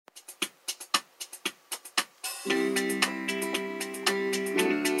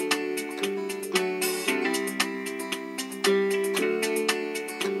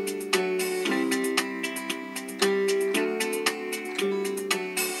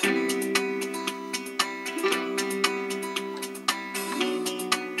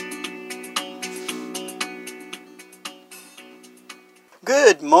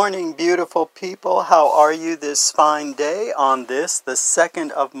Good morning, beautiful people. How are you this fine day on this, the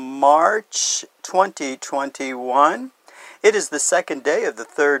 2nd of March, 2021? It is the second day of the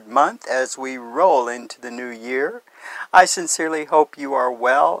third month as we roll into the new year. I sincerely hope you are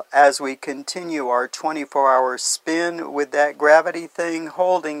well as we continue our 24-hour spin with that gravity thing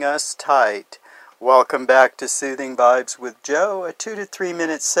holding us tight. Welcome back to Soothing Vibes with Joe, a 2 to 3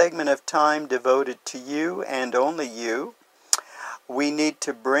 minute segment of time devoted to you and only you. We need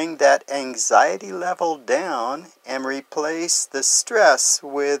to bring that anxiety level down and replace the stress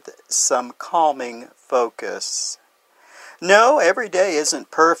with some calming focus. No, every day isn't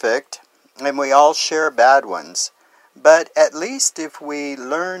perfect, and we all share bad ones. But at least if we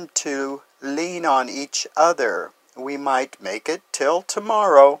learn to lean on each other, we might make it till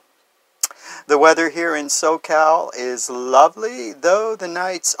tomorrow. The weather here in SoCal is lovely, though the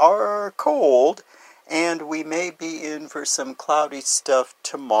nights are cold, and we may be in for some cloudy stuff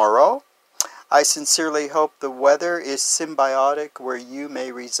tomorrow. I sincerely hope the weather is symbiotic where you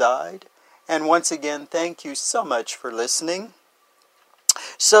may reside. And once again, thank you so much for listening.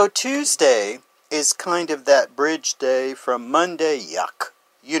 So Tuesday is kind of that bridge day from Monday, yuck,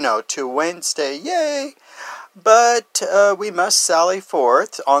 to Wednesday, yay. But we must sally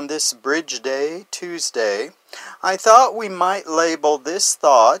forth on this bridge day, Tuesday. I thought we might label this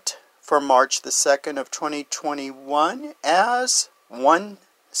thought for March the 2nd of 2021 as One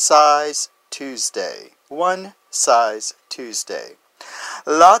Size Tuesday. One Size Tuesday.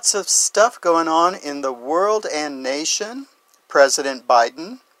 Lots of stuff going on in the world and nation. President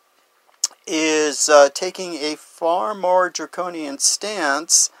Biden is taking a far more draconian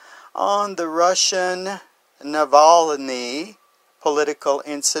stance on the Russian Navalny political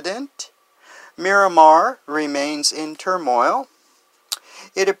incident. Myanmar remains in turmoil.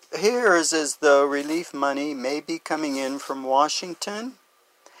 It appears as though relief money may be coming in from Washington,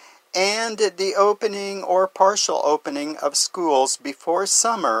 and the opening or partial opening of schools before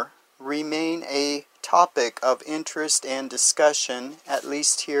summer remain a topic of interest and discussion, at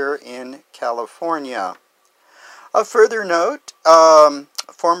least here in California. A further note,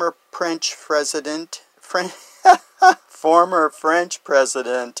 former French President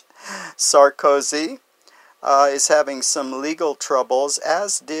Sarkozy is having some legal troubles,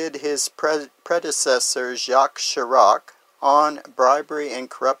 as did his predecessor Jacques Chirac, on bribery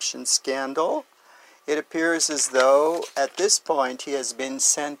and corruption scandal. It appears as though at this point he has been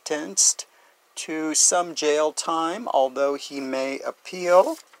sentenced to some jail time, although he may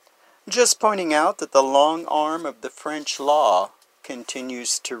appeal. Just pointing out that the long arm of the French law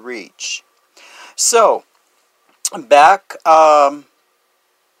continues to reach. So, back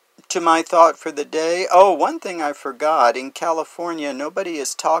to my thought for the day. Oh, one thing I forgot. In California, nobody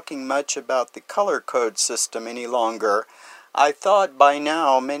is talking much about the color code system any longer. I thought by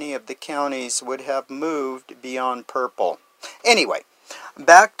now many of the counties would have moved beyond purple. Anyway,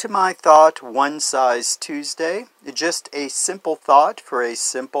 back to my thought, One Size Tuesday. Just a simple thought for a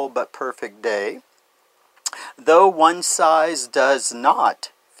simple but perfect day. Though one size does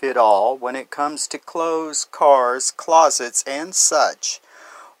not fit all when it comes to clothes, cars, closets, and such,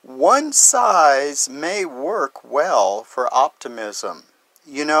 one size may work well for optimism.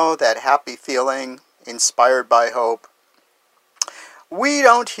 You know, that happy feeling, inspired by hope. We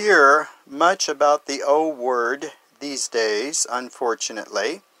don't hear much about the O word these days,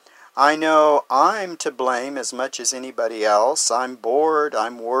 unfortunately. I know I'm to blame as much as anybody else. I'm bored,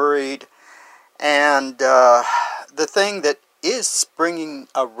 I'm worried, and the thing that is springing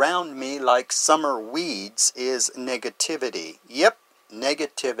around me like summer weeds is negativity. Yep.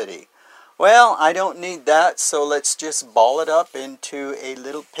 Negativity. Well, I don't need that, so let's just ball it up into a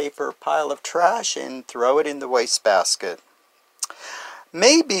little paper pile of trash and throw it in the wastebasket.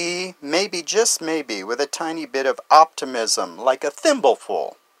 Maybe, just maybe, with a tiny bit of optimism, like a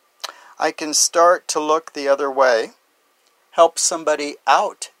thimbleful, I can start to look the other way, help somebody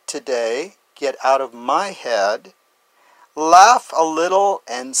out today, get out of my head, laugh a little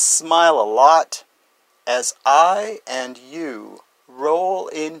and smile a lot as I and you roll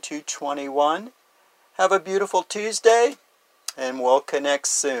into 21. Have a beautiful Tuesday, and we'll connect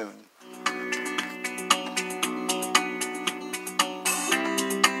soon.